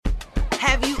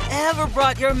Have you ever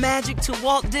brought your magic to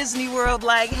Walt Disney World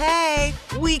like, hey,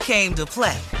 we came to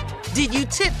play? Did you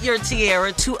tip your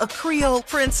tiara to a Creole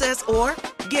princess or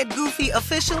get goofy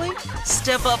officially?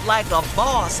 Step up like a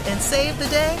boss and save the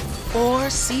day? Or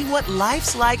see what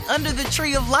life's like under the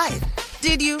tree of life?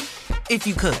 Did you? If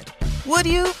you could. Would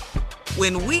you?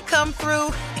 When we come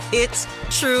through, it's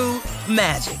true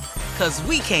magic. 'Cause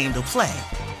we came to play.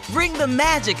 Bring the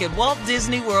magic at Walt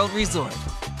Disney World Resort.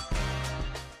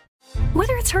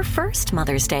 Whether it's her first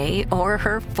Mother's Day or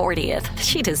her 40th,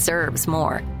 she deserves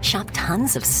more. Shop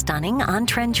tons of stunning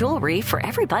on-trend jewelry for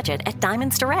every budget at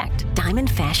Diamonds Direct.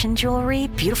 Diamond fashion jewelry,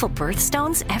 beautiful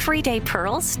birthstones, everyday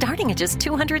pearls starting at just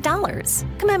 $200.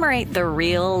 Commemorate the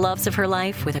real loves of her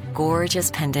life with a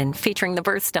gorgeous pendant featuring the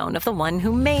birthstone of the one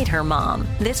who made her mom.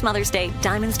 This Mother's Day,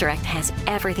 Diamonds Direct has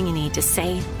everything you need to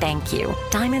say thank you.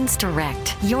 Diamonds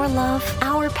Direct. Your love,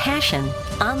 our passion.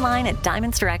 Online at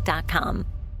diamondsdirect.com.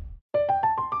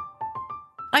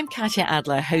 I'm Katya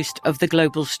Adler, host of The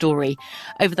Global Story.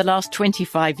 Over the last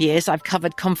 25 years, I've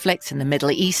covered conflicts in the Middle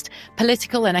East,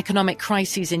 political and economic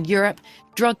crises in Europe,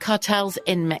 drug cartels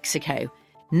in Mexico.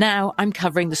 Now I'm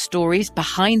covering the stories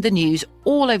behind the news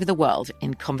all over the world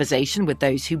in conversation with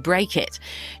those who break it.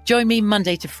 Join me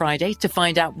Monday to Friday to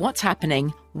find out what's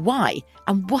happening, why,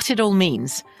 and what it all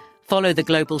means. Follow The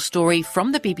Global Story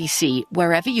from the BBC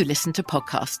wherever you listen to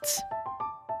podcasts.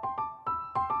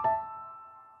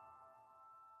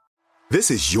 This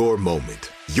is your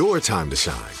moment, your time to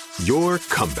shine, your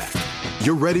comeback.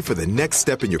 You're ready for the next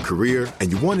step in your career, and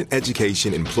you want an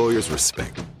education employers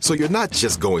respect. So you're not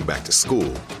just going back to school,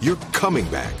 you're coming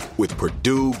back with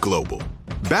Purdue Global.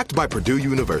 Backed by Purdue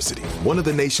University, one of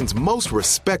the nation's most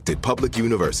respected public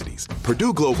universities,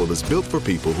 Purdue Global is built for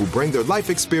people who bring their life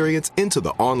experience into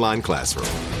the online classroom.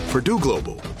 Purdue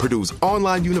Global, Purdue's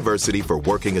online university for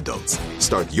working adults.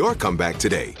 Start your comeback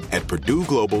today at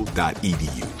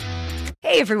purdueglobal.edu.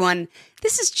 Hey everyone,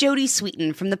 this is Jodie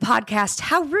Sweetin from the podcast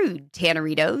How Rude,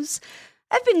 Tanneritos.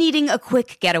 I've been needing a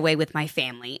quick getaway with my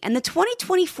family, and the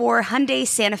 2024 Hyundai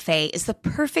Santa Fe is the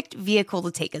perfect vehicle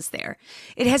to take us there.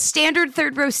 It has standard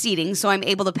third-row seating, so I'm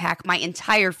able to pack my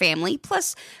entire family,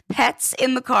 plus pets,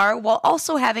 in the car, while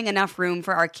also having enough room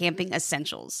for our camping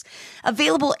essentials.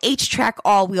 Available H-Track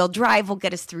all-wheel drive will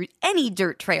get us through any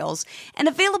dirt trails, and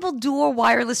available dual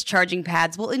wireless charging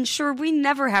pads will ensure we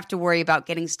never have to worry about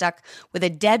getting stuck with a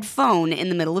dead phone in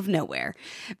the middle of nowhere.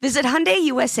 Visit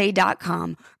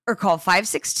HyundaiUSA.com or call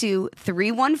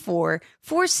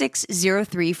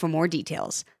 562-314-4603 for more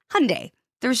details. Hyundai,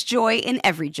 there's joy in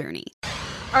every journey.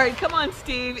 All right, come on,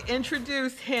 Steve.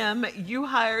 Introduce him. You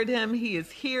hired him. He is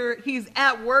here. He's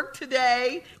at work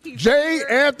today. J.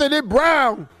 Anthony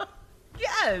Brown.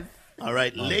 Yes. All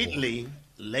right, lately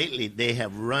they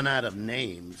have run out of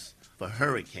names for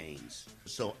hurricanes.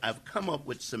 So I've come up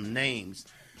with some names.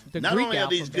 Not only are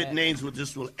these good names, but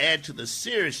this will add to the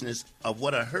seriousness of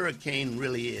what a hurricane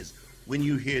really is when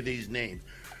you hear these names.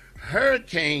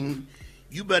 Hurricane,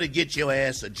 you better get your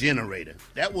ass a generator.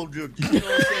 That will do. You know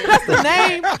what I'm saying? That's the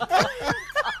name.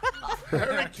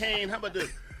 Hurricane, how about this?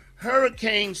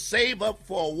 Hurricane, save up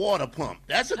for a water pump.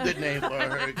 That's a good name for a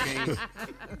hurricane.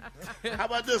 How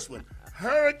about this one?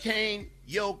 Hurricane,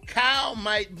 your cow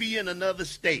might be in another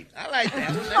state. I like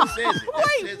that one. That says it. That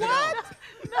Wait, says what? It all.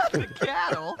 Not the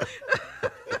cattle.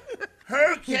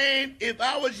 Hurricane, if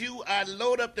I was you, I'd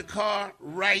load up the car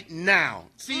right now.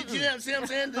 See what I'm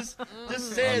saying? This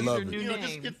says,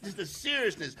 just get the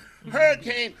seriousness.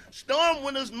 Hurricane, storm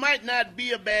winters might not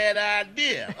be a bad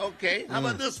idea. Okay, how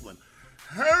about this one?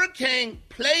 Hurricane,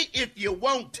 play if you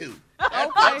want to.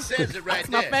 That says it right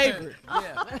there. That's my favorite.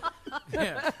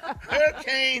 Yeah.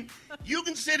 Hurricane, you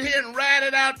can sit here and ride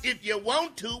it out if you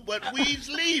want to, but we's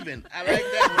leaving. I like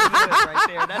that one. Right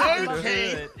there. That's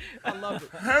Hurricane, I love it.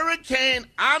 Hurricane,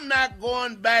 I'm not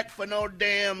going back for no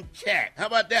damn cat. How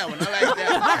about that one? I like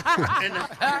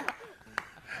that one.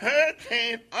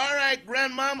 Hurricane, all right,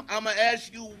 Grandmama, I'm going to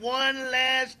ask you one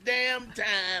last damn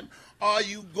time. Are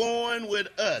you going with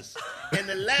us? And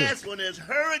the last one is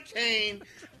Hurricane,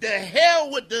 the hell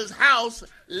with this house,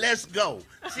 let's go.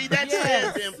 See, that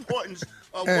says the importance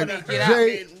of what a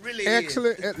hurricane really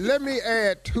excellent. is. Let me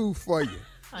add two for you.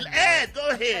 Add, go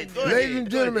ahead. Ladies and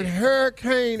gentlemen,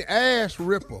 Hurricane Ass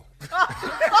Ripper.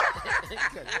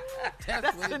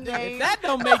 That's the name. If that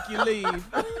don't make you leave.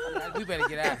 We better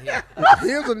get out of here.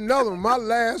 Here's another one, my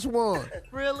last one.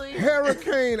 Really?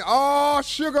 Hurricane All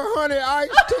Sugar Honey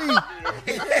Iced Tea.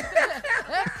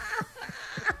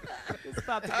 It's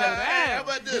about to go How down.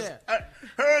 about this?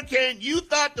 Hurricane, you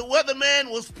thought the weatherman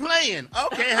was playing.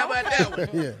 Okay, how about that one?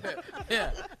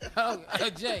 Yeah. Oh,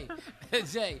 Jay,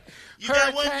 Jay. You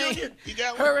got one, Junior? You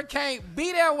got one? Hurricane,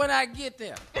 be there when I get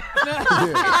there.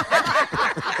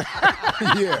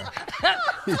 Yeah.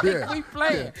 We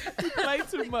playing. You play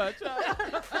too much.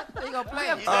 They gonna play.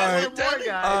 All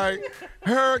right.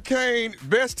 Hurricane,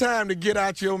 best time to get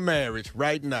out your marriage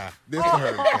right now. This is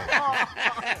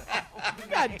Hurricane. You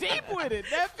got deep with it,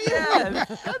 nephew.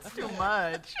 Yes, that's too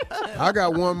much. I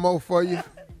got one more for you.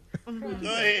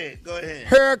 Go ahead.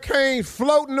 Hurricane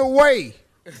floating away.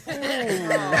 That's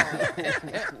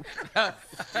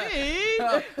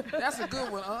a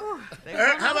good one, huh?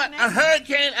 How about a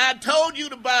hurricane? I told you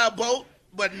to buy a boat,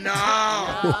 but no.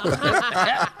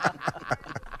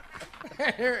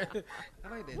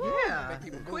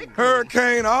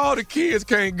 Hurricane, all the kids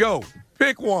can't go.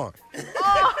 Pick one.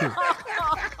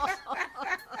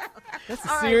 That's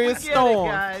a serious storm.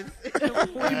 Guys.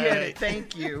 We get it.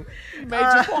 Thank you. You made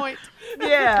your point.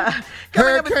 Yeah.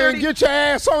 Hurricane, get your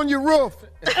ass on your roof.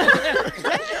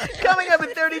 Coming up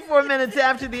at 34 minutes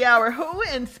after the hour, who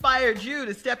inspired you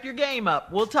to step your game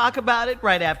up? We'll talk about it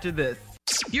right after this.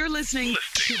 You're listening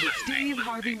to the Steve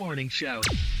Harvey Morning Show.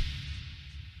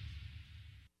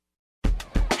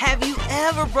 Have you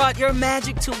ever brought your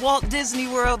magic to Walt Disney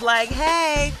World like,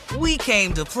 hey, we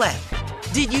came to play?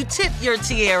 Did you tip your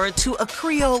tiara to a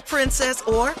Creole princess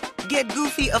or get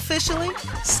goofy officially?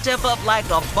 Step up like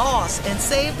a boss and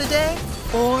save the day?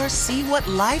 Or see what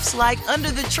life's like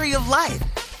under the tree of life?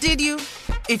 Did you?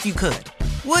 If you could.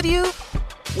 Would you?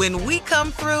 When we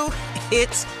come through,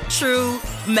 it's true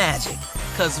magic.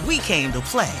 'Cause we came to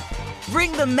play.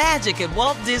 Bring the magic at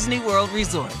Walt Disney World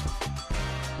Resort.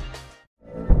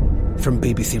 From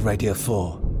BBC Radio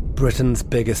 4, Britain's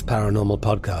biggest paranormal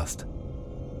podcast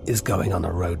is going on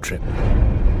a road trip.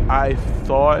 I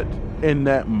thought in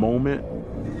that moment,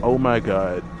 oh my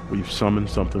God, we've summoned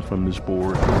something from this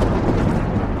board.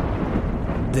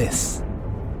 This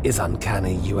is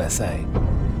Uncanny USA.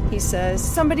 He says,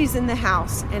 somebody's in the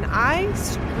house, and I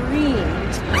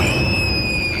screamed.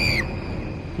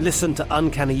 Listen to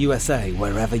Uncanny USA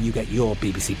wherever you get your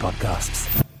BBC podcasts,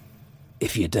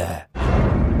 if you dare.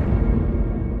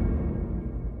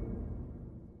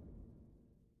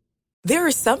 There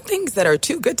are some things that are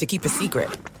too good to keep a secret.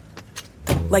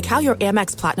 Like how your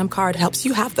Amex Platinum card helps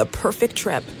you have the perfect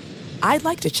trip. I'd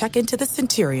like to check into the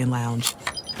Centurion Lounge.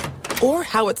 Or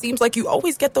how it seems like you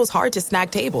always get those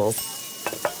hard-to-snag tables.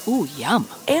 Ooh, yum.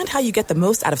 And how you get the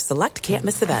most out of select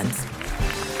can't-miss events.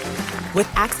 With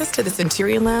access to the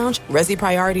Centurion Lounge, Resi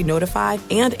Priority Notified,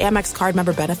 and Amex card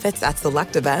member benefits at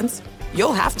select events,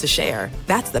 you'll have to share.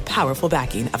 That's the powerful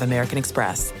backing of American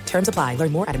Express. Terms apply.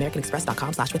 Learn more at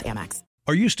americanexpress.com/withAmex.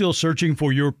 Are you still searching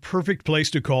for your perfect place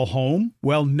to call home?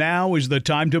 Well, now is the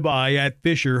time to buy at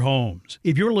Fisher Homes.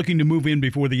 If you're looking to move in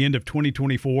before the end of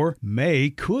 2024,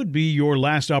 May could be your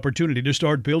last opportunity to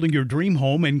start building your dream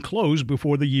home and close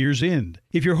before the year's end.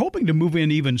 If you're hoping to move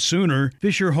in even sooner,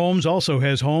 Fisher Homes also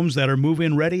has homes that are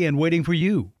move-in ready and waiting for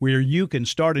you, where you can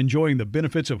start enjoying the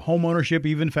benefits of homeownership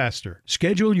even faster.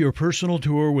 Schedule your personal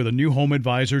tour with a new home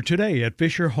advisor today at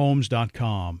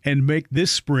FisherHomes.com and make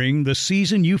this spring the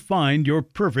season you find your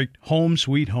perfect home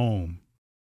sweet home.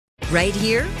 Right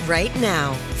here, right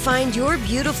now. Find your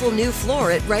beautiful new floor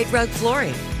at Right Rug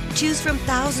Flooring. Choose from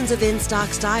thousands of in-stock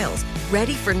styles,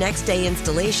 ready for next day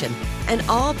installation, and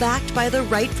all backed by the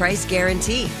right price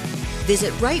guarantee.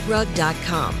 Visit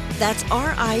rightrug.com. That's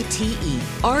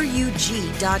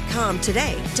RITERUG.com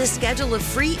today to schedule a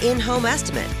free in-home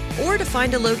estimate or to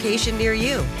find a location near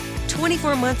you.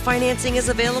 24-month financing is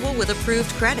available with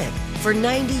approved credit. For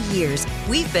 90 years,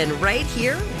 we've been right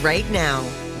here, right now.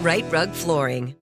 Right Rug Flooring.